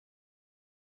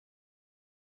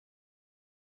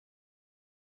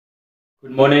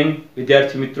Good morning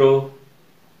વિદ્યાર્થી મિત્રો,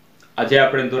 આજે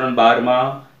આપણે ધોરણ 12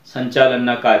 માં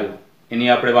સંચાલનના કાર્યો એની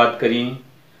આપણે વાત કરીએ.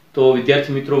 તો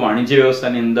વિદ્યાર્થી મિત્રો, વાણિજ્ય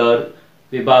વ્યવસ્થાની અંદર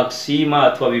વિભાગ સી માં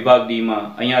અથવા વિભાગ ડી માં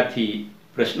અહીંયાથી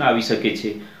પ્રશ્ન આવી શકે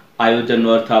છે.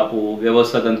 આયોજનનો અર્થ આપો,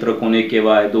 વ્યવસ્થા તંત્ર કોને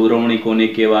કહેવાય, દોરવણી કોને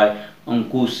કહેવાય,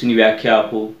 અંકુશની વ્યાખ્યા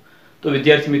આપો. તો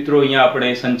વિદ્યાર્થી મિત્રો, અહીંયા આપણે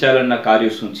સંચાલનના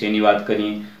કાર્યો શું છે એની વાત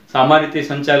કરીએ. સામાન્ય રીતે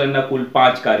સંચાલનના કુલ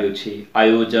 5 કાર્યો છે: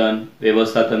 આયોજન,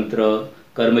 વ્યવસ્થા તંત્ર,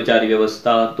 કર્મચારી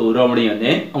વ્યવસ્થા, દોરવણી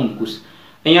અને અંકુશ.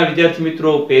 અહીંયા વિદ્યાર્થી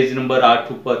મિત્રો પેજ નંબર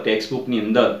 8 ઉપર ટેક્સ્ટ બુકની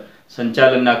અંદર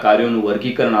સંચાલનના કાર્યોનું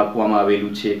વર્ગીકરણ આપવામાં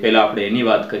આવેલું છે. પહેલા આપણે એની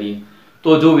વાત કરીએ.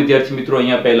 તો જો વિદ્યાર્થી મિત્રો,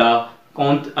 અહીંયા પહેલા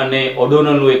કોન્ત અને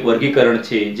ઓડોનલનું એક વર્ગીકરણ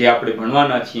છે જે આપણે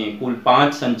ભણવાના છીએ. કુલ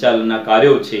 5 સંચાલનના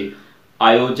કાર્યો છે: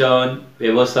 આયોજન,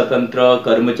 વ્યવસ્થા તંત્ર,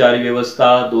 કર્મચારી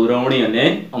વ્યવસ્થા, દોરવણી અને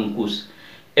અંકુશ.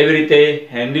 એવી રીતે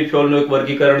હેનરી ફ્યોલનું એક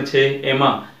વર્ગીકરણ છે.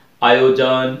 એમાં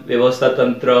આયોજન, વ્યવસ્થા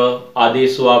તંત્ર,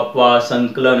 આદેશો આપવા,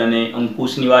 સંકલન અને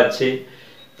અંકુશની વાત છે.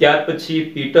 ત્યાર પછી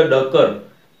પીટર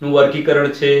ડકરનું વર્ગીકરણ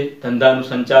છે ધંધાનું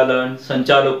સંચાલન,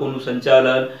 સંચાલકોનું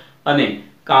સંચાલન અને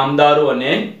કામદારો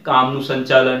અને કામનું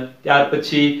સંચાલન. ત્યાર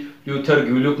પછી લ્યુથર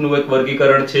ગ્યુલુકનું એક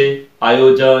વર્ગીકરણ છે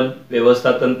આયોજન,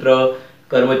 વ્યવસ્થા તંત્ર,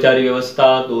 કર્મચારી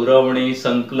વ્યવસ્થા, દોરવણી,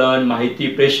 સંકલન,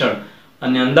 માહિતી પ્રેષણ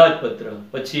અને અંદાજપત્ર.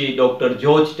 પછી ડોક્ટર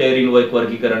જ્યોર્જ ટેરીનું એક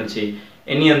વર્ગીકરણ છે.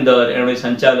 એની અંદર એમણે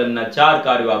સંચાલનના 4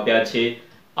 કાર્યો આપ્યા છે: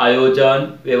 આયોજન,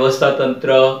 વ્યવસ્થા તંત્ર,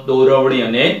 દોરવણી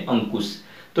અને અંકુશ.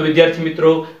 તો વિદ્યાર્થી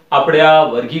મિત્રો, આપણે આ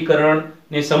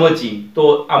વર્ગીકરણને સમજી તો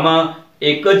આમાં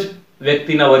એક જ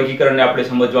વ્યક્તિના વર્ગીકરણને આપણે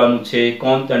સમજવાનું છે,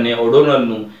 કોન્ત અને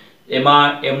ઓડોનલનું.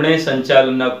 એમાં એમણે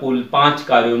સંચાલનના કુલ 5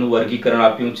 કાર્યોનું વર્ગીકરણ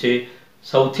આપ્યું છે.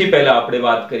 સૌથી પહેલા આપણે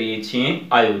વાત કરીએ છીએ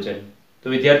આયોજન. તો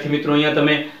વિદ્યાર્થી મિત્રો, અહીંયા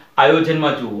તમે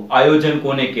આયોજનમાં જુઓ, આયોજન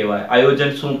કોને કહેવાય,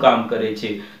 આયોજન શું કામ કરે છે,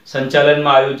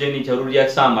 સંચાલનમાં આયોજનની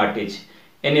જરૂરિયાત શા માટે છે,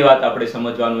 એની વાત આપણે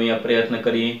સમજવાનો અહીંયા પ્રયત્ન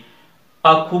કરીએ.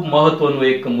 આ ખૂબ મહત્વનો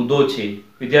એક મુદ્દો છે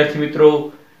વિદ્યાર્થી મિત્રો.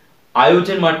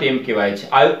 આયોજન માટે એમ કહેવાય છે,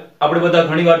 આપણે બધા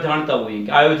ઘણીવાર જાણતા હોઈએ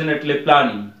કે આયોજન એટલે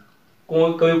પ્લાનિંગ.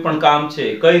 કોઈ પણ કામ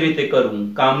છે કઈ રીતે કરવું,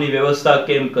 કામની વ્યવસ્થા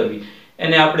કેમ કરવી,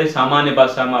 એને આપણે સામાન્ય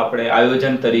ભાષામાં આપણે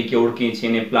આયોજન તરીકે ઓળખીએ છીએ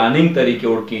અને પ્લાનિંગ તરીકે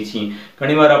ઓળખીએ છીએ.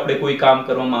 ઘણીવાર આપણે કોઈ કામ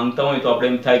કરવા માંગતા હોય તો આપણે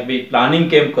એમ થાય કે ભાઈ પ્લાનિંગ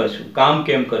કેમ કરશું, કામ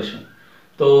કેમ કરશું,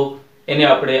 તો એને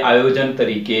આપણે આયોજન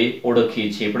તરીકે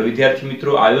ઓળખીએ છીએ. પણ વિદ્યાર્થી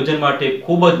મિત્રો, આયોજન માટે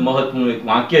ખૂબ જ મહત્વનું એક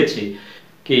વાક્ય છે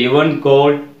કે even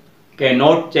God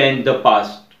cannot change the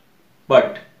past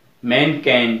but man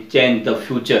can change the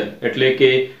future. એટલે કે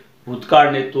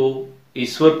ભૂતકાળને તો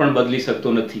ઈશ્વર પણ બદલી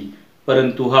શકતો નથી,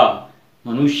 પરંતુ હા,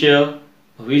 મનુષ્ય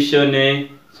ભવિષ્યને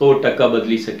 100%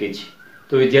 બદલી શકે છે.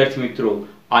 તો વિદ્યાર્થી મિત્રો,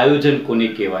 આયોજન કોને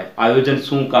કહેવાય, આયોજન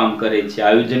શું કામ કરે છે,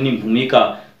 આયોજનની ભૂમિકા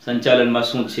સંચાલનમાં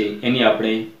શું છે એની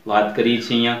આપણે વાત કરીએ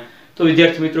છીએ અહીંયા. તો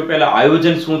વિદ્યાર્થી મિત્રો, પહેલા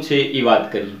આયોજન શું છે એ વાત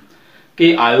કરીએ. કે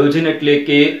આયોજન એટલે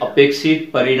કે અપેક્ષિત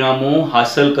પરિણામો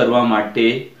હાંસલ કરવા માટે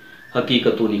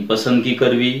હકીકતોની પસંદગી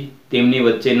કરવી, તેમની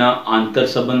વચ્ચેના આંતર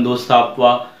સંબંધો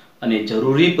સ્થાપવા અને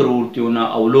જરૂરી પ્રવૃત્તિઓના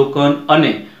અવલોકન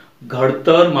અને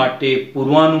ઘડતર માટે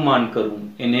પૂર્વાનુમાન કરવું,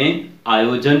 એને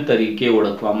આયોજન તરીકે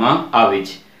ઓળખવામાં આવે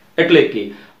છે. એટલે કે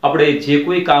આપણે જે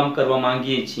કોઈ કામ કરવા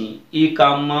માંગીએ છીએ એ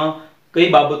કામમાં કઈ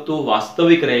બાબતો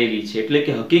વાસ્તવિક રહેલી છે, એટલે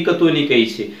કે હકીકતોની કઈ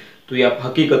છે, તો એ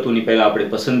હકીકતોની પહેલા આપણે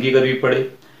પસંદગી કરવી પડે.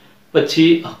 પછી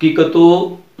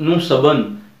હકીકતોનું સંબંધ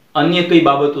અન્ય કઈ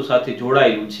બાબતો સાથે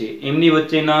જોડાયેલું છે એમની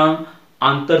વચ્ચેના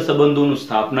આંતર સંબંધોની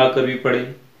સ્થાપના કરવી પડે.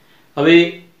 હવે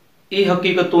એ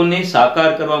હકીકતોને સાકાર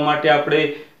કરવા માટે આપણે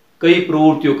કઈ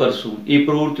પ્રવૃત્તિઓ કરશું એ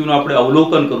પ્રવૃત્તિઓનું આપણે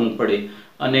અવલોકન કરવું પડે.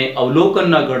 અને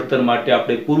અવલોકનના ઘડતર માટે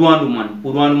આપણે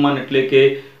પૂર્વાનુમાન એટલે કે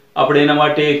આપણે એના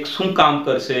માટે શું કામ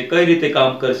કરશે, કઈ રીતે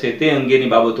કામ કરશે તે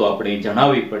અંગેની બાબતો આપણે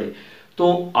જણાવવી પડે. તો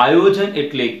આયોજન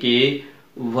એટલે કે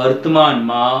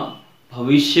વર્તમાનમાં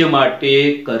ભવિષ્ય માટે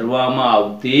કરવામાં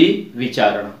આવતી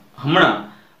વિચારણા. હમણાં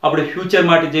આપણે ફ્યુચર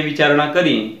માટે જે વિચારણા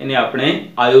કરીએ એને આપણે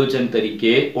આયોજન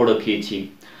તરીકે ઓળખીએ છીએ.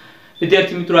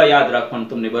 વિદ્યાર્થી મિત્રો, આ યાદ રાખવાનું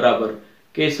તમને બરાબર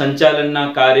કે સંચાલનના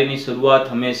કાર્યની શરૂઆત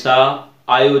હંમેશા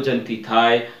આયોજનથી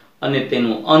થાય અને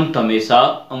તેનો અંત હંમેશા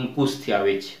અંકુશથી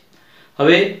આવે છે.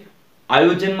 હવે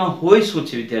આયોજનમાં હોય શું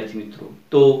છે વિદ્યાર્થી મિત્રો?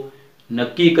 તો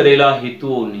નક્કી કરેલા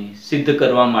હેતુઓને સિદ્ધ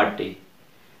કરવા માટે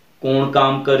કોણ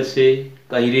કામ કરશે,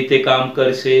 કઈ રીતે કામ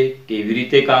કરશે, કેવી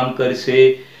રીતે કામ કરશે,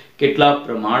 કેટલા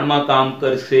પ્રમાણમાં કામ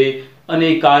કરશે અને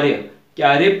કાર્ય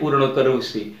ક્યારે પૂર્ણ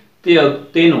કરશે,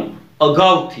 તેનો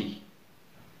અગાઉથી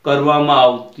કરવામાં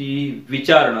આવતી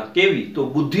વિચારણા. કેવી? તો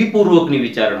બુદ્ધિપૂર્વકની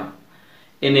વિચારણા.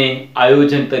 એને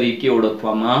આયોજન તરીકે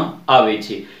ઓળખવામાં આવે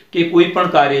છે. કે કોઈ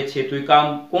પણ કાર્ય છે તો એ કામ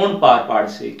કોણ પાર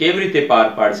પાડશે, કેવી રીતે પાર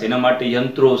પાડશે, એના માટે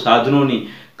યંત્રો સાધનોની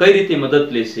કઈ રીતે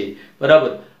મદદ લેશે,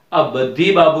 બરાબર, આ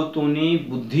બધી બાબતોની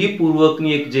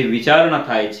બુદ્ધિપૂર્વકની એક જે વિચારણા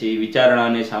થાય છે એ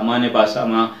વિચારણાને સામાન્ય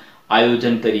ભાષામાં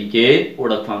આયોજન તરીકે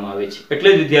ઓળખવામાં આવે છે.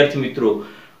 એટલે જ વિદ્યાર્થી મિત્રો,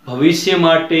 ભવિષ્ય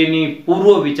માટેની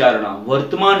પૂર્વ વિચારણા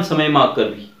વર્તમાન સમયમાં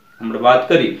કરવી. હમણાં વાત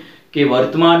કરી કે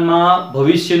વર્તમાનમાં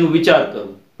ભવિષ્યનું વિચાર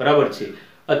કરવું, બરાબર છે,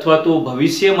 અથવા તો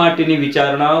ભવિષ્ય માટેની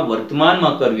વિચારણા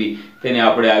વર્તમાનમાં કરવી, તેને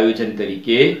આપણે આયોજન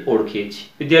તરીકે ઓળખીએ છીએ.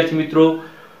 વિદ્યાર્થી મિત્રો,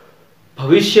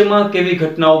 ભવિષ્યમાં કેવી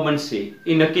ઘટનાઓ બનશે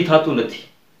એ નક્કી થતું નથી.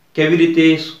 કેવી રીતે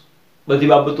બધી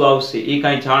બાબતો આવશે એ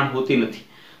કાંઈ જાણ હોતી નથી.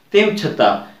 તેમ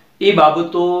છતાં એ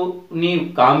બાબતોની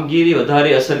કામગીરી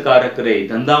વધારે અસરકારક રહે,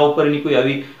 ધંધા ઉપરની કોઈ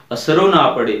આવી અસરો ના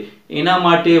પડે, એના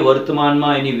માટે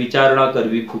વર્તમાનમાં એની વિચારણા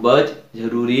કરવી ખૂબ જ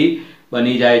જરૂરી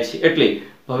બની જાય છે. એટલે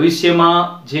ભવિષ્યમાં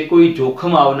જે કોઈ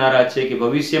જોખમ આવનારા છે કે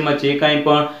ભવિષ્યમાં જે કાંઈ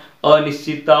પણ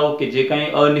અનિશ્ચિતતાઓ કે જે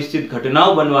કાંઈ અનિશ્ચિત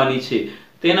ઘટનાઓ બનવાની છે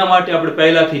તેના માટે આપણે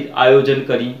પહેલાથી જ આયોજન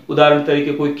કરી. ઉદાહરણ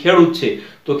તરીકે કોઈ ખેડૂત છે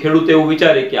તો ખેડૂત એવું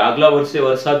વિચારે કે આગલા વર્ષે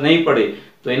વરસાદ નહીં પડે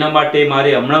તો એના માટે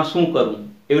મારે હમણાં શું કરવું.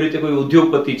 એવી રીતે કોઈ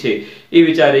ઉદ્યોગપતિ છે એ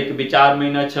વિચારે કે 4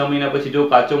 મહિના 6 મહિના પછી જો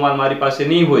કાચો માલ મારી પાસે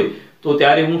નહીં હોય તો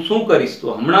ત્યારે હું શું કરીશ.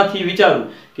 તો હમણાંથી વિચારું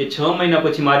કે 6 મહિના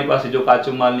પછી મારી પાસે જો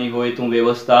કાચો માલ નહીં હોય તો હું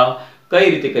વ્યવસ્થા કઈ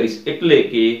રીતે કરીશ. એટલે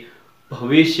કે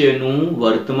ભવિષ્યનું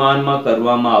વર્તમાનમાં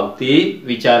કરવામાં આવતી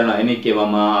વિચારણા એને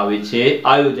કહેવામાં આવે છે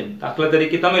આયોજન. દાખલા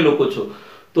તરીકે તમે લોકો છો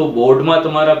તો બોર્ડમાં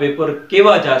તમારા પેપર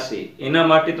કેવા જશે એના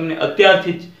માટે તમને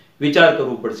અત્યારથી જ વિચાર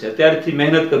કરવો પડશે, અત્યારથી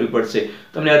મહેનત કરવી પડશે.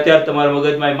 તમને અત્યારે તમારા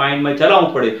મગજમાં માઇન્ડમાં ચલાવવું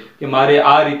પડે કે મારે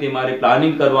આ રીતે મારે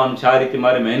પ્લાનિંગ કરવાનું છે, આ રીતે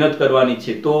મારે મહેનત કરવાની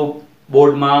છે, તો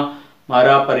બોર્ડમાં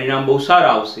મારા પરિણામ બહુ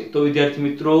સારા આવશે. તો વિદ્યાર્થી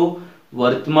મિત્રો,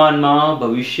 વર્તમાનમાં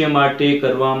ભવિષ્ય માટે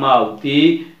કરવામાં આવતી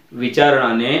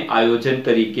વિચારણાને આયોજન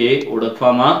તરીકે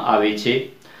ઓળખવામાં આવે છે.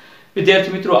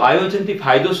 વિદ્યાર્થી મિત્રો, આયોજનથી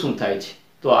ફાયદો શું થાય છે?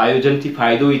 તો આયોજનથી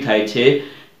ફાયદો એ થાય છે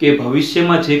કે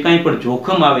ભવિષ્યમાં જે કાંઈ પણ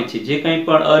જોખમ આવે છે, જે કાંઈ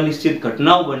પણ અનિશ્ચિત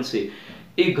ઘટનાઓ બનશે,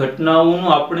 એ ઘટનાઓનો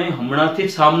આપણે હમણાંથી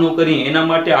જ સામનો કરીએ એના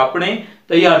માટે આપણે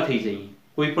તૈયાર થઈ જઈએ.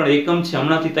 કોઈ પણ એકમ છે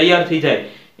હમણાંથી તૈયાર થઈ જાય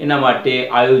એના માટે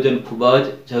આયોજન ખૂબ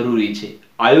જ જરૂરી છે.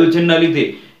 આયોજનના લીધે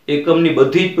એકમની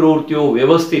બધી જ પ્રવૃત્તિઓ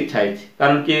વ્યવસ્થિત થાય છે,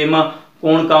 કારણ કે એમાં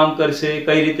કોણ કામ કરશે,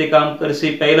 કઈ રીતે કામ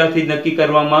કરશે પહેલાથી જ નક્કી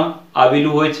કરવામાં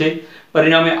આવેલું હોય છે.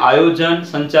 પરિણામે આયોજન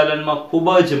સંચાલનમાં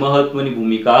ખૂબ જ મહત્વની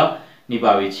ભૂમિકા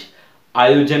નિભાવે છે.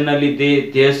 આયોજનના લીધે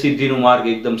ધ્યેય સિદ્ધિનો માર્ગ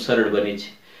એકદમ સરળ બને છે.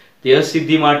 ધ્યેય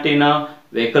સિદ્ધિ માટેના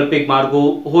વૈકલ્પિક માર્ગો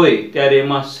હોય ત્યારે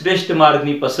એમાં શ્રેષ્ઠ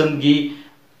માર્ગની પસંદગી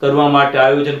કરવા માટે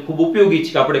આયોજન ખૂબ ઉપયોગી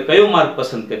છે કે આપણે કયો માર્ગ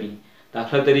પસંદ કરીએ.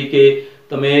 દાખલા તરીકે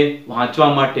તમે વાંચવા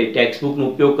માટે ટેક્સ્ટબુકનો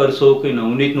ઉપયોગ કરશો કે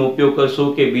નવનીતનો ઉપયોગ કરશો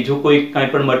કે બીજું કોઈ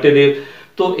કાંઈ પણ મટીરિયલ,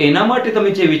 તો એના માટે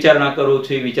તમે જે વિચારણા કરો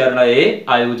છો એ વિચારણા એ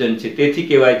આયોજન છે. તેથી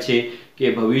કહેવાય છે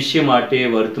કે ભવિષ્ય માટે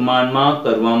વર્તમાનમાં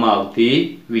કરવામાં આવતી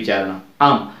વિચારણા.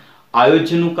 આમ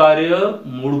આયોજનનું કાર્ય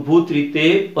મૂળભૂત રીતે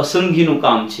પસંદગીનું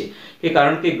કામ છે, કે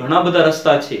કારણ કે ઘણા બધા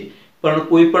રસ્તા છે પણ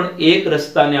કોઈ પણ એક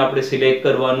રસ્તાને આપણે સિલેક્ટ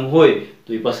કરવાનું હોય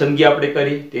તો એ પસંદગી આપણે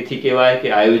કરી. તેથી કહેવાય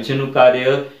કે આયોજનનું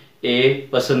કાર્ય એ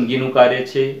પસંદગીનું કાર્ય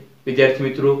છે. વિદ્યાર્થી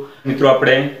મિત્રો,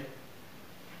 આપણે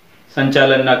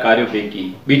સંચાલનના કાર્યો પૈકી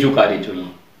બીજું કાર્ય જોઈએ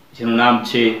જેનું નામ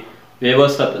છે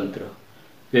વ્યવસ્થા તંત્ર.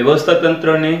 વ્યવસ્થા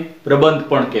તંત્રને પ્રબંધ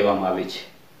પણ કહેવામાં આવે છે.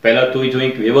 પહેલા તો એ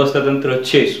જોઈએ કે વ્યવસ્થા તંત્ર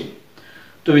છે શું.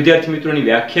 તો વિદ્યાર્થી મિત્રોની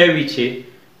વ્યાખ્યા એવી છે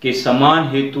કે સમાન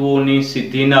હેતુઓની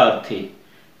સિદ્ધિના અર્થે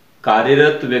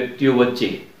કાર્યરત વ્યક્તિઓ વચ્ચે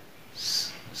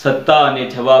સત્તા અને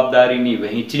જવાબદારીની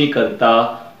વહેંચણી કરતા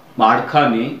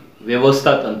માળખાને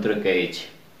વ્યવસ્થા તંત્ર કહે છે.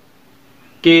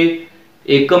 કે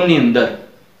એકમની અંદર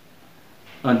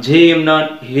જે એમના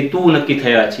હેતુ નક્કી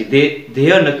થયા છે,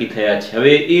 ધ્યેય નક્કી થયા છે,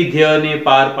 હવે એ ધ્યેયને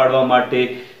પાર પાડવા માટે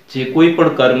જે કોઈ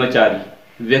પણ કર્મચારી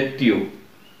વ્યક્તિઓ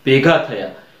ભેગા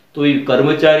થયા તો એ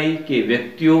કર્મચારી કે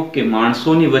વ્યક્તિઓ કે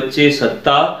માણસોની વચ્ચે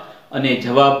સત્તા અને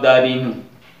જવાબદારીનું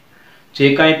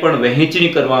જે કાંઈ પણ વહેંચણી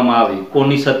કરવામાં આવે,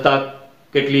 કોની સત્તા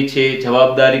કેટલી છે,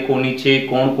 જવાબદારી કોની છે,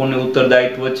 કોણ કોને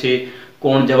ઉત્તરદાયિત્વ છે,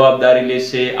 કોણ જવાબદારી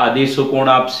લેશે, આદેશો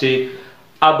કોણ આપશે,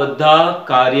 આ બધા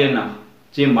કાર્યના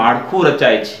જે માળખું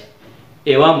રચાય છે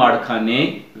એવા માળખાને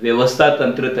વ્યવસ્થા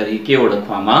તંત્ર તરીકે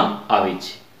ઓળખવામાં આવે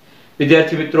છે.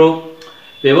 વિદ્યાર્થી મિત્રો,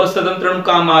 વ્યવસ્થા તંત્રનું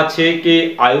કામ આ છે કે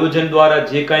આયોજન દ્વારા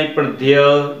જે કાંઈ પણ ધ્યેય,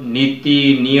 નીતિ,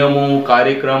 નિયમો,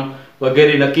 કાર્યક્રમ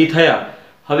વગેરે નક્કી થયા,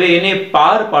 હવે એને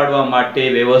પાર પાડવા માટે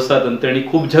વ્યવસ્થા તંત્રની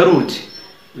ખૂબ જરૂર છે.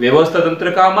 વ્યવસ્થા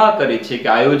તંત્ર કામ આ કરે છે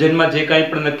કે આયોજનમાં જે કાંઈ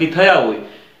પણ નક્કી થયા હોય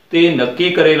તે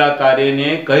નક્કી કરેલા કાર્યને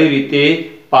કઈ રીતે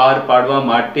પાર પાડવા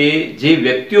માટે જે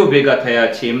વ્યક્તિઓ ભેગા થયા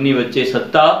છે એમની વચ્ચે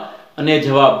સત્તા અને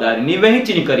જવાબદારીની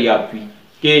વહેંચણી કરી આપવી,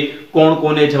 કે કોણ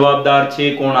કોને જવાબદાર છે,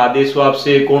 કોણ આદેશો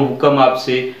આપશે, કોણ હુકમ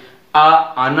આપશે,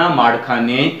 આના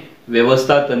માળખાને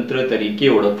વ્યવસ્થા તંત્ર તરીકે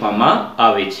ઓળખવામાં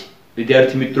આવે છે.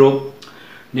 વિદ્યાર્થી મિત્રો,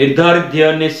 નિર્ધારિત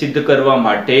ધ્યેયને સિદ્ધ કરવા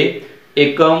માટે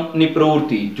એકમની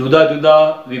પ્રવૃત્તિ જુદા જુદા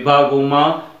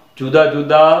વિભાગોમાં જુદા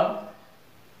જુદા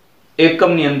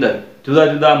એકમની અંદર જુદા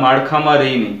જુદા માળખામાં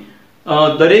રહીને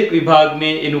દરેક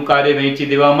વિભાગને એનું કાર્ય વહેંચી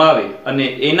દેવામાં આવે અને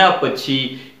એના પછી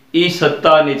એ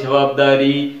સત્તા અને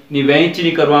જવાબદારીની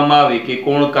વહેંચણી કરવામાં આવે કે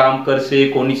કોણ કામ કરશે,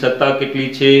 કોની સત્તા કેટલી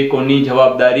છે, કોની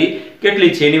જવાબદારી કેટલી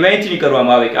છે, એની વહેંચણી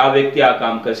કરવામાં આવે કે આ વ્યક્તિ આ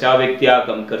કામ કરશે, આ વ્યક્તિ આ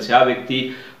કામ કરશે, આ વ્યક્તિ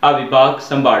આ વિભાગ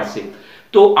સંભાળશે.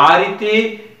 તો આ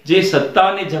રીતે જે સત્તા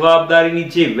અને જવાબદારીની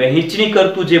જે વહેંચણી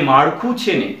કરતું જે માળખું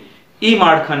છે ને એ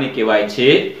માળખાને કહેવાય છે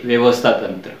વ્યવસ્થા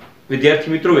તંત્ર.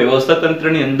 વિદ્યાર્થી મિત્રો, વ્યવસ્થા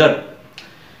તંત્રની અંદર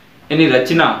એની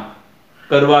રચના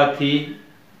કરવાથી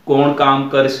કોણ કામ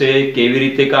કરશે, કેવી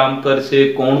રીતે કામ કરશે,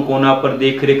 કોણ કોના પર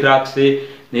દેખરેખ રાખશે,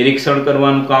 નિરીક્ષણ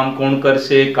કરવાનું કામ કોણ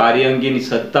કરશે, કાર્ય અંગેની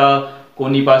સત્તા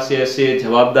કોની પાસે હશે,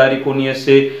 જવાબદારી કોની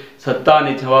હશે, સત્તા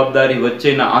અને જવાબદારી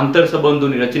વચ્ચેના આંતર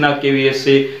સંબંધોની રચના કેવી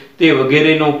હશે, તે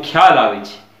વગેરેનો ખ્યાલ આવે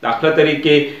છે. દાખલા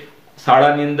તરીકે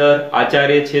શાળાની અંદર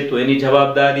આચાર્ય છે તો એની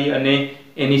જવાબદારી અને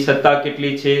એની સત્તા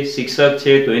કેટલી છે, શિક્ષક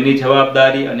છે તો એની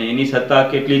જવાબદારી અને એની સત્તા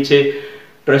કેટલી છે,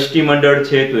 ટ્રસ્ટી મંડળ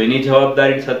છે તો એની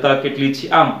જવાબદારી સત્તા કેટલી છે.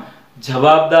 આમ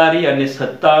જવાબદારી અને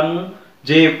સત્તાનું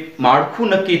જે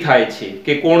માળખું નક્કી થાય છે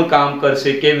કે કોણ કામ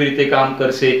કરશે, કેવી રીતે કામ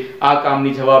કરશે, આ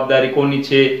કામની જવાબદારી કોની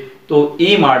છે, તો એ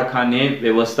માળખાને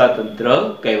વ્યવસ્થા તંત્ર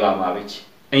કહેવામાં આવે છે.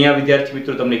 અહીંયા વિદ્યાર્થી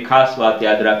મિત્રો તમને ખાસ વાત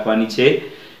યાદ રાખવાની છે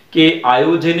કે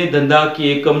આયોજન એ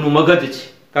ધંધાકીય એકમનું મગજ છે,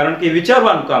 કારણ કે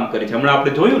વિચારવાનું કામ કરે છે. હમણાં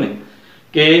આપણે જોયું ને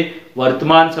કે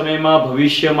વર્તમાન સમયમાં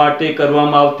ભવિષ્ય માટે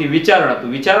કરવામાં આવતી વિચારણા, તો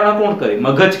વિચારણા કોણ કરે?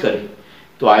 મગજ કરે.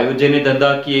 તો આયોજન એ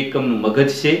ધંધાકીય એકમનું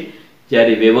મગજ છે,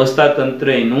 જ્યારે વ્યવસ્થા તંત્ર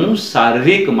એનું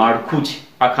શારીરિક માળખું છે.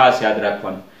 આ ખાસ યાદ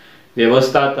રાખવાનું.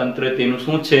 વ્યવસ્થા તંત્ર તેનું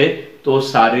શું છે? તો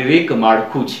શારીરિક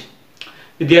માળખું છે.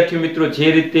 વિદ્યાર્થી મિત્રો,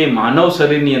 જે રીતે માનવ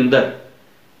શરીરની અંદર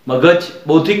મગજ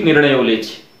બૌદ્ધિક નિર્ણયો લે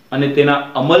છે અને તેના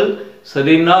અમલ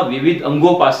શરીરના વિવિધ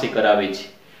અંગો પાસે કરાવે છે,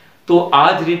 તો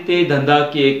આ જ રીતે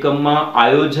ધંધાકીય એકમમાં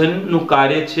આયોજનનું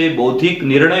કાર્ય છે બૌદ્ધિક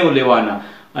નિર્ણયો લેવાના,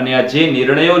 અને આ જે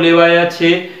નિર્ણયો લેવાયા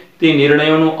છે તે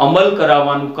નિર્ણયોનો અમલ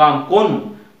કરાવવાનું કામ કોનું?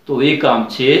 તો એ કામ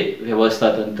છે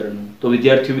વ્યવસ્થા તંત્રનું. તો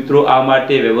વિદ્યાર્થી મિત્રો, આ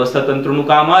માટે વ્યવસ્થા તંત્રનું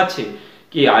કામ આ છે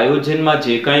કે આયોજનમાં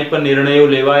જે કાંઈ પણ નિર્ણયો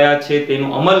લેવાયા છે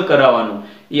તેનો અમલ કરાવવાનો.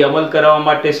 એ અમલ કરાવવા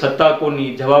માટે સત્તા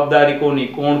કોની, જવાબદારી કોની,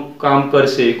 કોણ કામ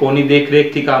કરશે, કોની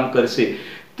દેખરેખથી કામ કરશે,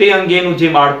 તે અંગેનું જે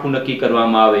માળખું નક્કી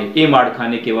કરવામાં આવે એ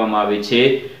માળખાને કહેવામાં આવે છે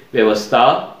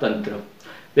વ્યવસ્થા તંત્ર.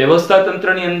 વ્યવસ્થા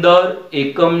તંત્રની અંદર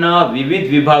એકમના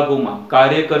વિવિધ વિભાગોમાં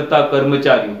કાર્ય કરતા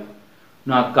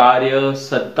કર્મચારીઓના કાર્ય,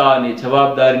 સત્તા અને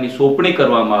જવાબદારીની સોંપણી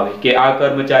કરવામાં આવે કે આ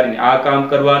કર્મચારીને આ કામ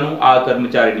કરવાનું, આ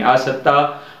કર્મચારીની આ સત્તા,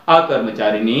 આ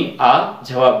કર્મચારીની આ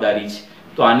જવાબદારી છે.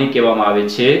 તો આને કહેવામાં આવે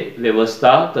છે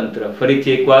વ્યવસ્થા તંત્ર.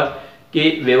 ફરીથી એકવાર કે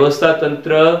વ્યવસ્થા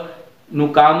તંત્રનું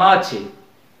કામ આ છે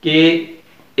કે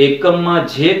એકમમાં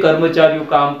જે કર્મચારીઓ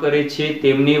કામ કરે છે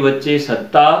તેમની વચ્ચે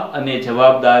સત્તા અને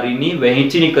જવાબદારીની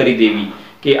વહેંચણી કરી દેવી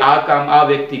કે આ કામ આ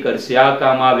વ્યક્તિ કરશે, આ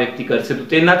કામ આ વ્યક્તિ કરશે. તો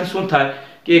તેનાથી શું થાય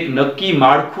કે એક નક્કી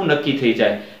માળખું નક્કી થઈ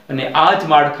જાય અને આ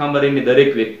જ માળખામાં રહીને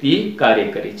દરેક વ્યક્તિ કાર્ય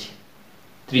કરે છે.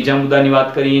 ત્રીજા મુદ્દાની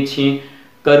વાત કરીએ છીએ,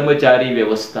 કર્મચારી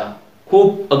વ્યવસ્થા.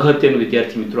 ખૂબ અગત્યનો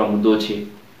વિદ્યાર્થી મિત્રો આ મુદ્દો છે.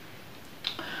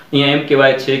 અહીંયા એમ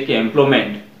કહેવાય છે કે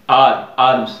employment R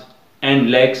arms and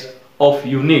legs of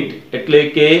unit, એટલે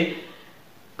કે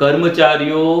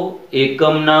કર્મચારીઓ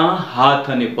એકમના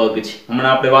હાથ અને પગ છે. હમણાં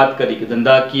આપણે વાત કરી કે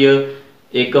ધંધાકીય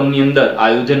એકમની અંદર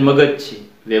આયોજન મગજ છે,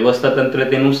 વ્યવસ્થા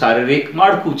તંત્ર તેનું શારીરિક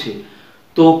માળખું છે.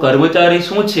 તો કર્મચારી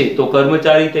શું છે? તો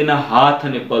કર્મચારી તેના હાથ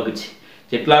અને પગ છે.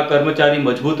 જેટલા કર્મચારી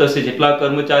મજબૂત હશે, જેટલા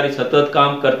કર્મચારી સતત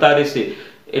કામ કરતા રહેશે,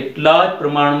 એટલા જ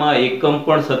પ્રમાણમાં એકમ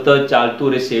પણ સતત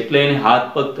ચાલતું રહેશે, એટલે એને હાથ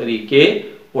પગ તરીકે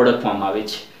ઓળખવામાં આવે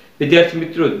છે. વિદ્યાર્થી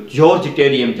મિત્રો, જ્યોર્જ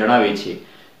ટેરી એમ જણાવે છે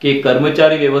કે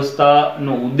કર્મચારી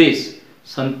વ્યવસ્થાનો ઉદ્દેશ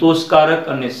સંતોષકારક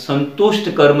અને સંતુષ્ટ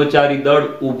કર્મચારી દળ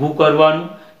ઊભું કરવાનું,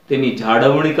 તેની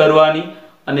જાળવણી કરવાની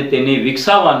અને તેને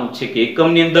વિકસાવવાનું છે. કે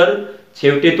એકમની અંદર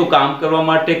છેવટે તો કામ કરવા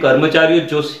માટે કર્મચારીઓ જ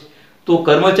જોશે. તો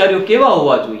કર્મચારીઓ કેવા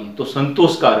હોવા જોઈએ? તો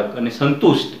સંતોષકારક અને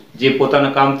સંતુષ્ટ, જે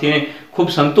પોતાના કામથી ખૂબ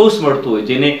સંતોષ મળતો હોય,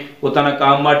 જેને પોતાના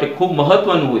કામ માટે ખૂબ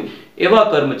મહત્વનું હોય, એવા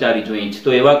કર્મચારી જોઈએ છે. તો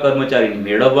એવા કર્મચારીને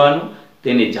મેળવવાનું,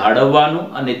 તેને જાળવવાનું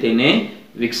અને તેને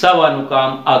વિકસાવવાનું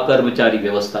કામ આ કર્મચારી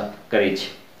વ્યવસ્થા કરે છે.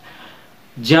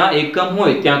 જ્યાં એકમ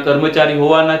હોય ત્યાં કર્મચારી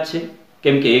હોવાના જ છે,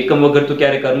 કેમ કે એકમ વગર તો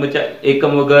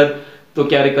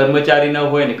ક્યારે કર્મચારી ન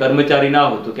હોય, ને કર્મચારી ના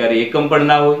હોય તો ક્યારે એકમ પણ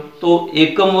ના હોય. તો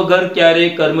એકમ વગર ક્યારે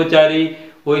કર્મચારી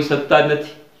હોઈ શકતા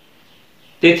નથી.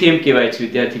 તેથી એમ કહેવાય છે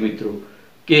વિદ્યાર્થી મિત્રો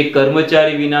કે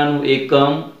કર્મચારી વિનાનું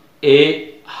એકમ એ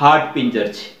હાડ પિંજર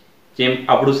છે. જેમ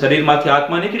આપણું શરીરમાંથી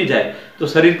આત્મા નીકળી જાય તો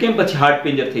શરીર કેમ પછી હાડ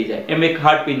પિંજર થઈ જાય, એમ એક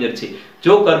હાડ પિંજર છે.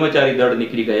 જો કર્મચારી દળ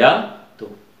નીકળી ગયા તો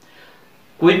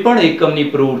કોઈ પણ એકમની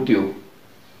પ્રવૃત્તિઓ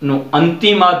નો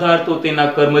અંતિમ આધાર તો તેના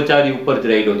કર્મચારી ઉપર જ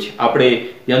રહેલો છે. આપણે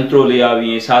યંત્રો લઈ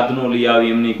આવીએ, સાધનો લઈ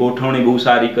આવીએ, એમની ગોઠવણી બહુ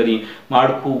સારી કરી,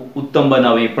 માળખું ઉત્તમ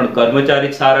બનાવીએ, પણ કર્મચારી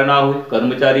જ સારા ના હોય,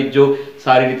 કર્મચારી જો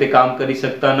સારી રીતે કામ કરી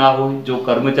શકતા ના હોય, જો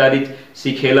કર્મચારી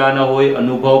શીખેલા ના હોય,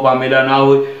 અનુભવ પામેલા ના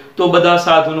હોય, તો બધા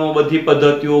સાધનો, બધી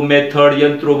પદ્ધતિઓ, મેથડ,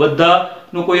 યંત્રો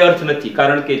બધાનો કોઈ અર્થ નથી.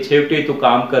 કારણ કે છેવટે તો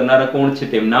કામ કરનારા કોણ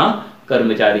છે? તેમના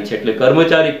કર્મચારી છે. એટલે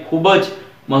કર્મચારી ખૂબ જ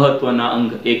મહત્વના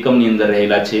અંગ એકમની અંદર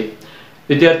રહેલા છે.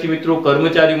 વિદ્યાર્થી મિત્રો,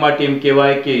 કર્મચારી માટે એમ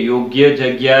કહેવાય કે યોગ્ય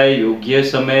જગ્યાએ, યોગ્ય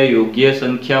સમયે, યોગ્ય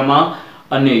સંખ્યામાં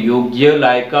અને યોગ્ય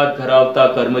લાયકાત ધરાવતા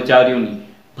કર્મચારીઓની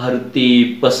ભરતી,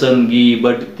 પસંદગી,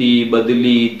 બઢતી,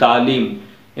 બદલી, તાલીમ,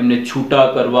 એમને છૂટા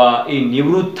કરવા, એ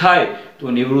નિવૃત્ત થાય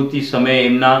તો નિવૃત્તિ સમયે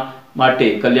એમના માટે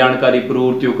કલ્યાણકારી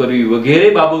પ્રવૃત્તિઓ કરવી વગેરે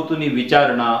બાબતોની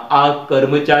વિચારણા આ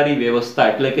કર્મચારી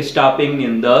વ્યવસ્થા એટલે કે સ્ટાફિંગની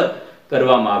અંદર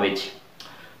કરવામાં આવે છે.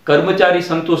 કર્મચારી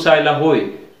સંતોષાયેલા હોય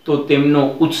તો તેમનો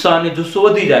ઉત્સાહ અને જુસ્સો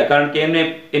વધી જાય. કારણ કે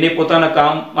એને પોતાના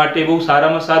કામ માટે બહુ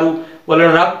સારામાં સારું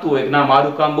વલણ રાખતું હોય કે ના,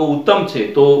 મારું કામ બહુ ઉત્તમ છે,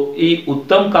 તો એ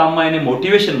ઉત્તમ કામમાં એને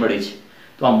મોટિવેશન મળે છે.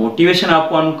 તો આ મોટિવેશન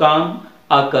આપવાનું કામ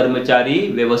આ કર્મચારી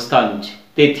વ્યવસ્થાનું છે.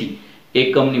 તેથી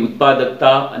એકમની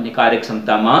ઉત્પાદકતા અને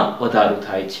કાર્યક્ષમતામાં વધારો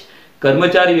થાય છે.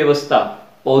 કર્મચારી વ્યવસ્થા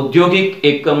ઔદ્યોગિક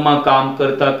એકમમાં કામ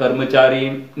કરતા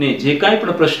કર્મચારીને જે કાંઈ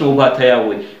પણ પ્રશ્નો ઊભા થયા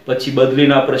હોય, પછી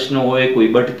બદલીના પ્રશ્નો હોય, કોઈ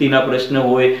બઢતીના પ્રશ્ન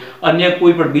હોય, અન્ય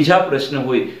કોઈ પણ બીજા પ્રશ્ન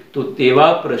હોય, તો તેવા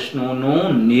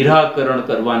પ્રશ્નોનું નિરાકરણ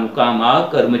કરવાનું કામ આ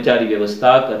કર્મચારી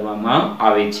વ્યવસ્થા કરવામાં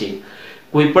આવે છે.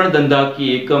 કોઈ પણ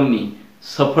ધંધાકીય એકમની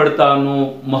સફળતાનો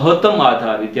મહત્તમ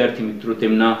આધાર વિદ્યાર્થી મિત્રો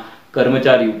તેમના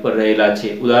કર્મચારી ઉપર રહેલા છે.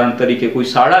 ઉદાહરણ તરીકે કોઈ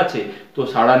શાળા છે તો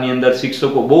શાળાની અંદર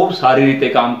શિક્ષકો બહુ સારી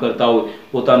રીતે કામ કરતા હોય,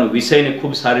 પોતાનો વિષયને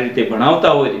ખૂબ સારી રીતે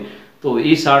ભણાવતા હોય, તો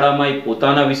એ શાળામાં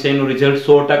પોતાના વિષયનું રિઝલ્ટ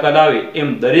 100% લાવે. એમ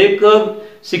દરેક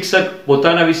શિક્ષક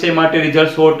પોતાના વિષય માટે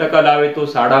રિઝલ્ટ 100% લાવે તો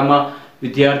શાળામાં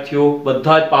વિદ્યાર્થીઓ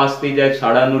બધા જ પાસ થઈ જાય,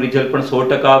 શાળાનું રિઝલ્ટ પણ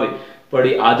 100% આવે. પણ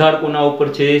એ આધાર કોના ઉપર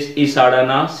છે? એ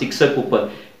શાળાના શિક્ષક ઉપર.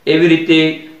 એવી રીતે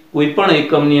કોઈ પણ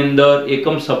એકમની અંદર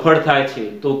એકમ સફળ થાય છે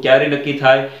તો ક્યારે નક્કી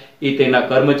થાય? એ તેના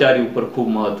કર્મચારી ઉપર ખૂબ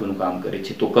મહત્વનું કામ કરે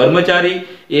છે. તો કર્મચારી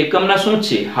એકમના શું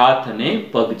છે? હાથ અને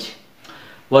પગ છે.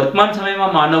 વર્તમાન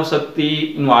સમયમાં માનવ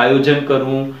શક્તિનું આયોજન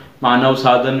કરવું, માનવ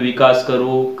સાધન વિકાસ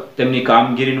કરવો, તેમની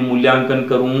કામગીરીનું મૂલ્યાંકન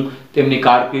કરવું, તેમની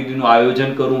કારકિર્દીનું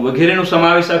આયોજન કરવું વગેરેનો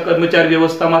સમાવેશ આ કર્મચારી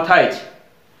વ્યવસ્થામાં થાય છે.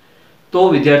 તો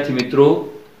વિદ્યાર્થી મિત્રો,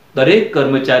 દરેક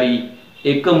કર્મચારી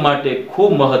એકમ માટે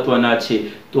ખૂબ મહત્વના છે.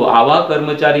 તો આવા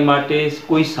કર્મચારી માટે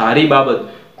કોઈ સારી બાબત,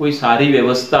 કોઈ સારી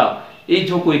વ્યવસ્થા, એ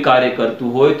જો કોઈ કાર્ય કરતું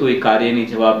હોય તો એ કાર્યની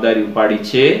જવાબદારી ઉપાડી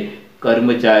છે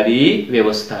કર્મચારી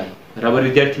વ્યવસ્થાએ. બરાબર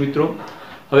વિદ્યાર્થી મિત્રો,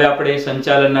 હવે આપણે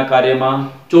સંચાલનના કાર્યમાં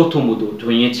ચોથો મુદ્દો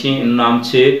જોઈએ છીએ. એનું નામ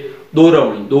છે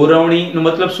દોરવણી. દોરવણીનો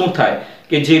મતલબ શું થાય?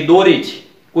 કે જે દોરે છે,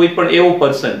 કોઈ પણ એવો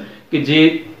પર્સન કે જે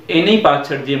એની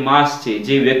પાછળ જે માસ છે,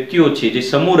 જે વ્યક્તિઓ છે, જે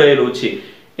સમૂહ રહેલો છે,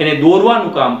 એને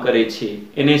દોરવાનું કામ કરે છે,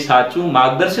 એને સાચું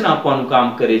માર્ગદર્શન આપવાનું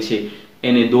કામ કરે છે,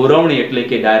 એને દોરવણી એટલે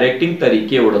કે ડાયરેક્ટિંગ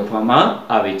તરીકે ઓળખવામાં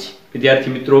આવે છે.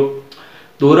 વિદ્યાર્થી મિત્રો,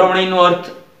 દોરવણીનો અર્થ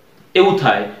એવું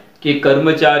થાય કે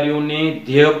કર્મચારીઓને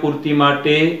ધ્યેય પૂર્તિ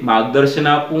માટે માર્ગદર્શન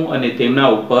આપવું અને તેમના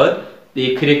ઉપર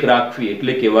દેખરેખ રાખવી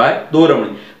એટલે કહેવાય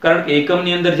દોરવણી. કારણ કે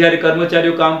એકમની અંદર જ્યારે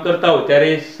કર્મચારીઓ કામ કરતા હોય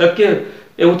ત્યારે શક્ય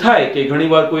એવું થાય કે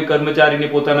ઘણીવાર કોઈ કર્મચારીને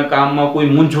પોતાના કામમાં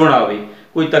કોઈ મૂંઝવણ આવે,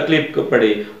 કોઈ તકલીફ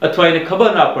પડે અથવા એને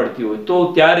ખબર ના પડતી હોય, તો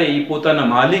ત્યારે એ પોતાના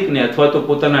માલિકને અથવા તો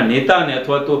પોતાના નેતાને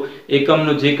અથવા તો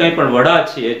એકમનો જે કંઈ પણ વડા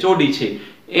છે, એચઓડી છે,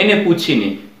 એને પૂછીને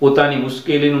પોતાની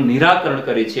મુશ્કેલીનું નિરાકરણ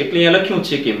કરે છે. એટલે અહીંયા લખ્યું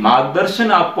છે કે માર્ગદર્શન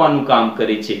આપવાનું કામ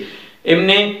કરે છે.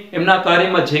 એમને એમના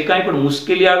કાર્યમાં જે કાંઈ પણ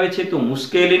મુશ્કેલી આવે છે તો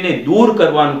મુશ્કેલીને દૂર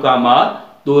કરવાનું કામ આ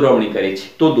દોરવણી કરે છે.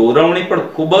 તો દોરવણી પણ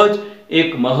ખૂબ જ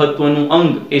એક મહત્વનું અંગ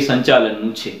એ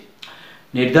સંચાલનનું છે.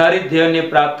 નિર્ધારિત ધ્યેયને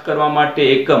પ્રાપ્ત કરવા માટે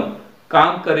એકમ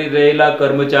કામ કરી રહેલા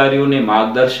કર્મચારીઓને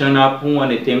માર્ગદર્શન આપવું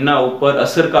અને તેમના ઉપર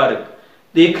અસરકારક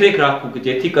દેખરેખ રાખવું કે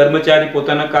જેથી કર્મચારી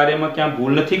પોતાના કાર્યમાં ક્યાં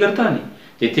ભૂલ નથી કરતા ને,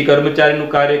 જેથી કર્મચારીનું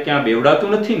કાર્ય ક્યાં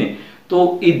બેવડાતું નથી ને, તો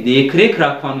એ દેખરેખ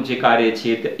રાખવાનું જે કાર્ય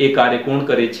છે એ કાર્ય કોણ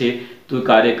કરે છે? તો એ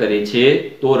કાર્ય કરે છે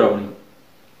દોરવણી.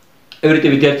 એવી રીતે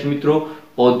વિદ્યાર્થી મિત્રો,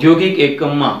 ઔદ્યોગિક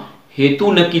એકમમાં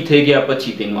હેતુ નક્કી થઈ ગયા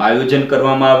પછી તેનું આયોજન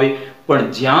કરવામાં આવે,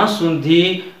 પણ જ્યાં સુધી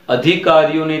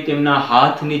અધિકારીઓને તેમના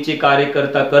હાથ નીચે કાર્ય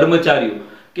કરતા કર્મચારીઓ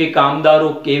કે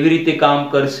કામદારો કેવી રીતે કામ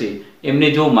કરશે એમને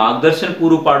જો માર્ગદર્શન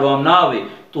પૂરું પાડવામાં ના આવે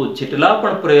તો જેટલા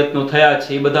પણ પ્રયત્નો થયા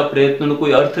છે એ બધા પ્રયત્નોનો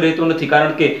કોઈ અર્થ રહેતો નથી.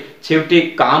 કારણ કે છેવટે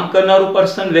કામ કરનારું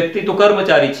પર્સન વ્યક્તિ તો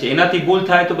કર્મચારી છે, એનાથી ભૂલ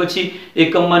થાય તો પછી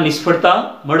એકમમાં નિષ્ફળતા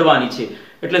મળવાની છે.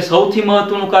 એટલે સૌથી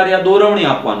મહત્વનું કાર્ય આ દોરવણી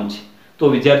આપવાનું છે.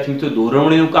 તો વિદ્યાર્થી મિત્રો,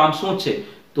 દોરવણીનું કામ શું છે?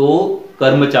 તો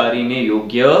કર્મચારીને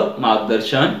યોગ્ય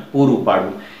માર્ગદર્શન પૂરું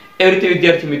પાડવું. એવી રીતે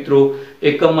વિદ્યાર્થી મિત્રો,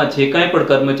 એકમમાં જે કાંઈ પણ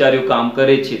કર્મચારીઓ કામ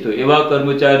કરે છે તો એવા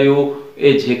કર્મચારીઓ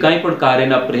એ જે કાંઈ પણ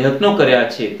કાર્યના પ્રયત્નો કર્યા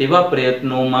છે તેવા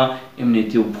પ્રયત્નોમાં એમને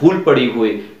જો ભૂલ પડી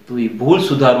હોય તો એ ભૂલ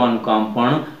સુધારવાનું કામ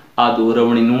પણ આ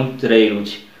દોરવણીનું જ રહેલું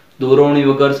છે. દોરવણી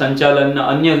વગર સંચાલનના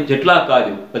અન્ય જેટલા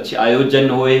કાર્યો, પછી આયોજન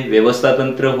હોય, વ્યવસ્થા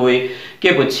તંત્ર હોય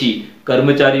કે પછી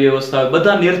કર્મચારી વ્યવસ્થા,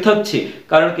 બધા નિર્થક છે.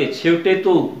 કારણ કે છેવટે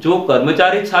તો જો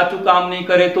કર્મચારી સાચું કામ નહીં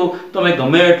કરે તો તમે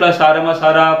ગમે એટલા સારામાં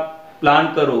સારા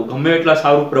પ્લાન કરો, ગમે એટલા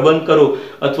સારું પ્રબંધ કરો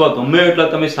અથવા ગમે એટલા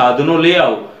તમે સાધનો લઈ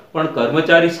આવો, પણ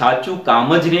કર્મચારી સાચું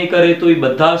કામ જ નહીં કરે તો એ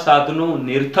બધા સાધનો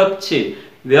નિર્થક છે,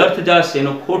 વ્યર્થ જશે,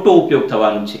 એનો ખોટો ઉપયોગ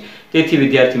થવાનો છે. તેથી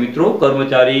વિદ્યાર્થી મિત્રો,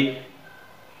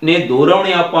 કર્મચારીને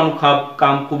દોરવણી આપવાનું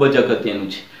કામ ખૂબ જ અગત્યનું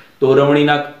છે.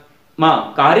 દોરવણીમાં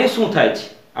કાર્ય શું થાય છે?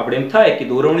 આપણે એમ થાય કે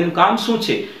દોરવણીનું કામ શું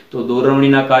છે? તો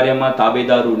દોરવણીના કાર્યમાં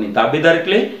તાબેદાર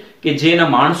એટલે કે જે એના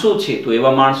માણસો છે તો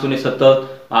એવા માણસોને સતત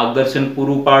માર્ગદર્શન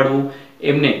પૂરું પાડવું,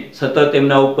 એમને સતત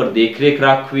એમના ઉપર દેખરેખ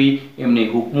રાખવી, એમને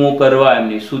હુકમો કરવા,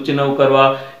 એમની સૂચનાઓ કરવા,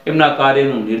 એમના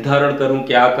કાર્યનું નિર્ધારણ કરવું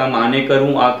કે આ કામ આને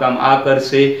કરવું, આ કામ આ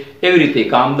કરશે. એવી રીતે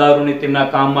કામદારોને તેમના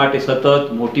કામ માટે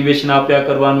સતત મોટિવેશન આપ્યા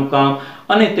કરવાનું કામ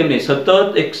અને તેમને સતત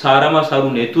એક સારામાં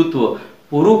સારું નેતૃત્વ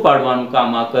પૂરું પાડવાનું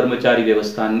કામ આ કર્મચારી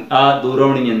વ્યવસ્થા આ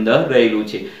દોરવણીની અંદર રહેલું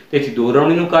છે. તેથી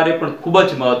દોરવણીનું કાર્ય પણ ખૂબ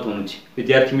જ મહત્વનું છે.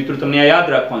 વિદ્યાર્થી મિત્રો, તમને આ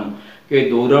યાદ રાખવાનું કે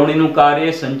દોરવણીનું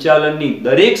કાર્ય સંચાલનની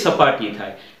દરેક સપાટીએ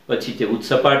થાય. પછી તે ઉચ્ચ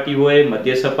સપાટી હોય,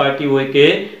 મધ્ય સપાટી હોય કે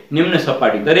નિમ્ન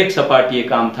સપાટી, દરેક સપાટીએ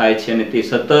કામ થાય છે અને તે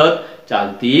સતત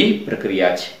ચાલતી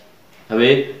પ્રક્રિયા છે.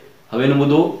 હવેનો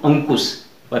મુદ્દો અંકુશ,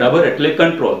 બરાબર, એટલે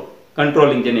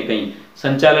કંટ્રોલિંગ જેને કહીએ.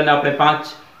 સંચાલન આપણે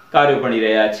 5 કાર્યો ભણી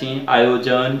રહ્યા છીએ: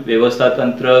 આયોજન, વ્યવસ્થા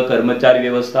તંત્ર, કર્મચારી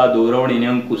વ્યવસ્થા, દોરવણી અને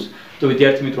અંકુશ. તો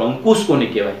વિદ્યાર્થી મિત્રો, અંકુશ કોને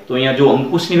કહેવાય? તો અહીંયા જો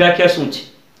અંકુશની વ્યાખ્યા શું છે?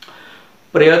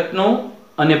 પ્રયત્નો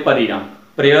અને પરિણામ,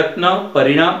 પ્રયત્ન,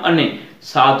 પરિણામ અને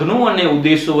સાધનો અને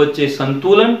ઉદ્દેશો વચ્ચે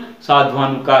સંતુલન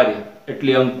સાધવાનું કાર્ય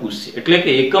એટલે અંકુશ છે. એટલે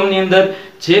કે એકમની અંદર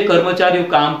જે કર્મચારીઓ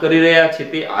કામ કરી રહ્યા છે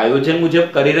તે આયોજન મુજબ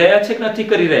કરી રહ્યા છે કે નથી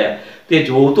કરી રહ્યા તે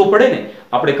જોવું તો પડે ને.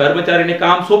 આપણે કર્મચારીને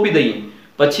કામ સોંપી દઈએ,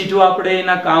 પછી જો આપણે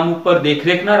એના કામ ઉપર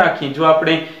દેખરેખ ના રાખીએ, જો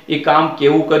આપણે એ કામ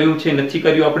કેવું કર્યું છે નથી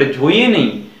કર્યું આપણે જોઈએ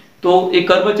નહીં, તો એ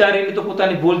કર્મચારીને તો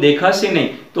પોતાની ભૂલ દેખાશે નહીં,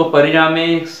 તો પરિણામે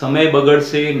સમય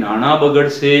બગડશે, નાણાં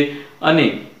બગડશે અને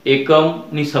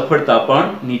એકમની સફળતા પણ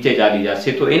નીચે ચાલી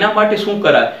જશે. તો એના માટે શું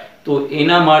કરાય? તો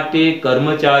એના માટે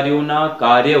કર્મચારીઓના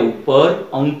કાર્ય ઉપર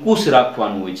અંકુશ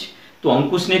રાખવાનું હોય છે. તો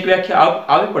અંકુશની એક વ્યાખ્યા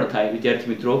આવી પણ થાય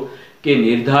વિદ્યાર્થી મિત્રો કે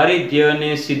નિર્ધારિત ધ્યેયને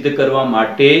સિદ્ધ કરવા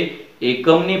માટે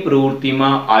એકમની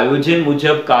પ્રવૃત્તિમાં આયોજન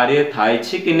મુજબ કાર્ય થાય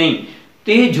છે કે નહીં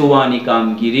તે જોવાની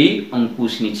કામગીરી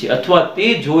અંકુશની છે, અથવા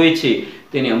તે જોવે છે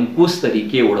તેને અંકુશ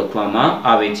તરીકે ઓળખવામાં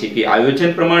આવે છે. કે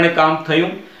આયોજન પ્રમાણે કામ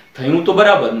થયું તો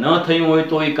બરાબર, ન થયું હોય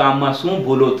તો એ કામમાં શું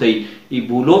ભૂલો થઈ, એ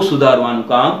ભૂલો સુધારવાનું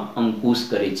કામ અંકુશ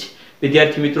કરે છે.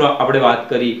 વિદ્યાર્થી મિત્રો, આપણે વાત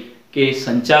કરી કે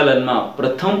સંચાલનમાં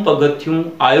પ્રથમ પગથિયું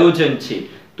આયોજન છે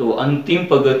તો અંતિમ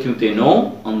પગથિયું તેનો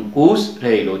અંકુશ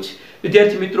રહેલો છે.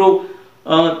 વિદ્યાર્થી મિત્રો,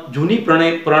 જૂની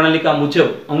પ્રણાલિકા મુજબ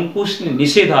અંકુશને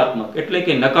નિષેધાત્મક એટલે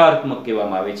કે નકારાત્મક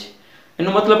કહેવામાં આવે છે. એનો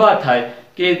મતલબ આ થાય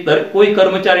કે કોઈ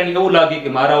કર્મચારીને એવું લાગે કે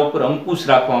મારા ઉપર અંકુશ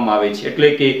રાખવામાં આવે છે, એટલે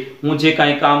કે હું જે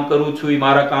કાંઈ કામ કરું છું એ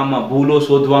મારા કામમાં ભૂલો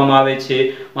શોધવામાં આવે છે,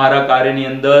 મારા કાર્યની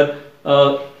અંદર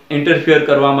ઇન્ટરફિયર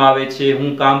કરવામાં આવે છે,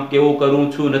 હું કામ કેવું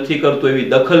કરું છું નથી કરતો એવી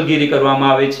દખલગીરી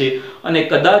કરવામાં આવે છે, અને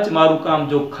કદાચ મારું કામ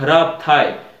જો ખરાબ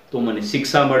થાય તો મને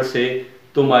શિક્ષા મળશે,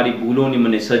 તો મારી ભૂલોની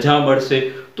મને સજા મળશે.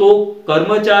 તો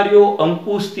કર્મચારીઓ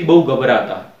અંકુશથી બહુ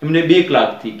ગભરાતા, એમને બીક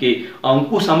લાગતી કે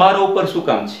અંકુશ અમારા ઉપર શું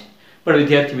કામ છે. પણ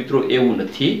વિદ્યાર્થી મિત્રો, એવું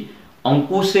નથી.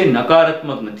 અંકુશ એ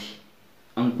નકારાત્મક નથી.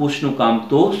 અંકુશનું કામ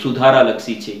તો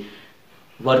સુધારાલક્ષી છે.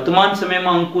 વર્તમાન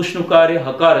સમયમાં અંકુશનું કાર્ય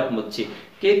હકારાત્મક છે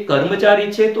કે કર્મચારી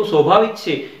છે તો સ્વાભાવિક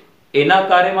છે એના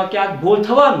કાર્યમાં ક્યાંક ભૂલ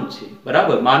થવાનું છે,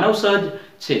 બરાબર, માનવ સહજ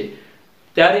છે.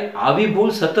 ત્યારે આવી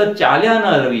ભૂલ સતત ચાલ્યા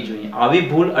ન રહેવી જોઈએ, આવી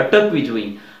ભૂલ અટકવી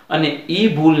જોઈએ અને એ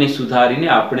ભૂલને સુધારીને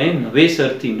આપણે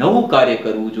નવેસરથી નવું કાર્ય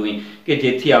કરવું જોઈએ કે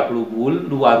જેથી આપણું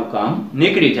ભૂલવાળું કામ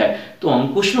નીકળી જાય. તો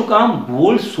અંકુશનું કામ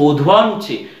ભૂલ શોધવાનું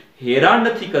છે, હેરાન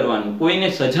નથી કરવાનું, કોઈને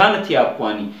સજા નથી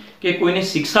આપવાની કે કોઈને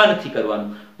શિક્ષા નથી કરવાનું.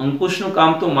 અંકુશનું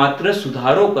કામ તો માત્ર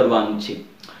સુધારો કરવાનું છે.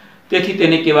 તેથી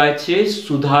તેને કહેવાય છે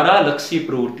સુધારાલક્ષી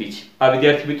પ્રવૃત્તિ છે. આ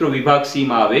વિદ્યાર્થી મિત્રો વિભાગ સી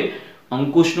માં આવે.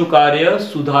 અંકુશનું કાર્ય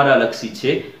સુધારાલક્ષી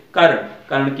છે.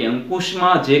 કારણ કે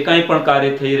અંકુશમાં જે કાંઈ પણ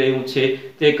કાર્ય થઈ રહ્યું છે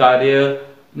તે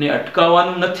કાર્યને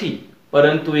અટકાવવાનું નથી,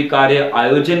 પરંતુ એ કાર્ય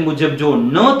આયોજન મુજબ જો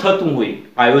ન થતું હોય,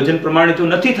 આયોજન પ્રમાણે જો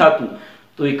નથી થતું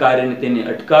તો એ કાર્યને તેને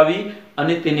અટકાવી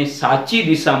અને તેને સાચી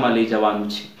દિશામાં લઈ જવાનું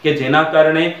છે કે જેના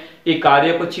કારણે એ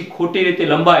કાર્ય પછી ખોટી રીતે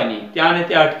લંબાય નહીં, ત્યાં ને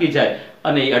ત્યાં અટકી જાય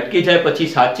અને એ અટકી જાય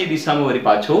પછી સાચી દિશામાં વળી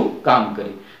પાછું કામ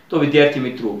કરે. તો વિદ્યાર્થી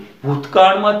મિત્રો,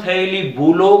 ભૂતકાળમાં થયેલી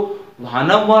ભૂલો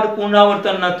વારંવાર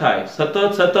પુનરાવર્તન ન થાય,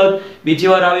 સતત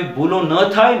બીજી વાર આવી ભૂલો ન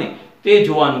થાય ને તે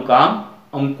જોવાનું કામ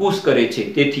અંકુશ કરે છે.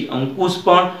 તેથી અંકુશ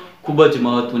પણ ખૂબ જ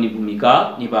મહત્વની ભૂમિકા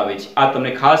નિભાવે છે. આ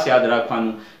તમને ખાસ યાદ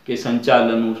રાખવાનું કે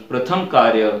સંચાલનનું પ્રથમ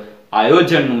કાર્ય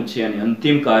આયોજનનું છે અને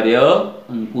અંતિમ કાર્ય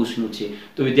અંકુશનું છે.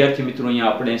 તો વિદ્યાર્થી મિત્રો, અહીંયા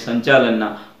આપણે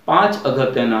સંચાલનના 5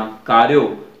 અગત્યના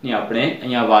કાર્યોની આપણે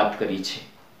અહીંયા વાત કરી છે.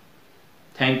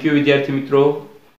 થેન્ક યુ વિદ્યાર્થી મિત્રો.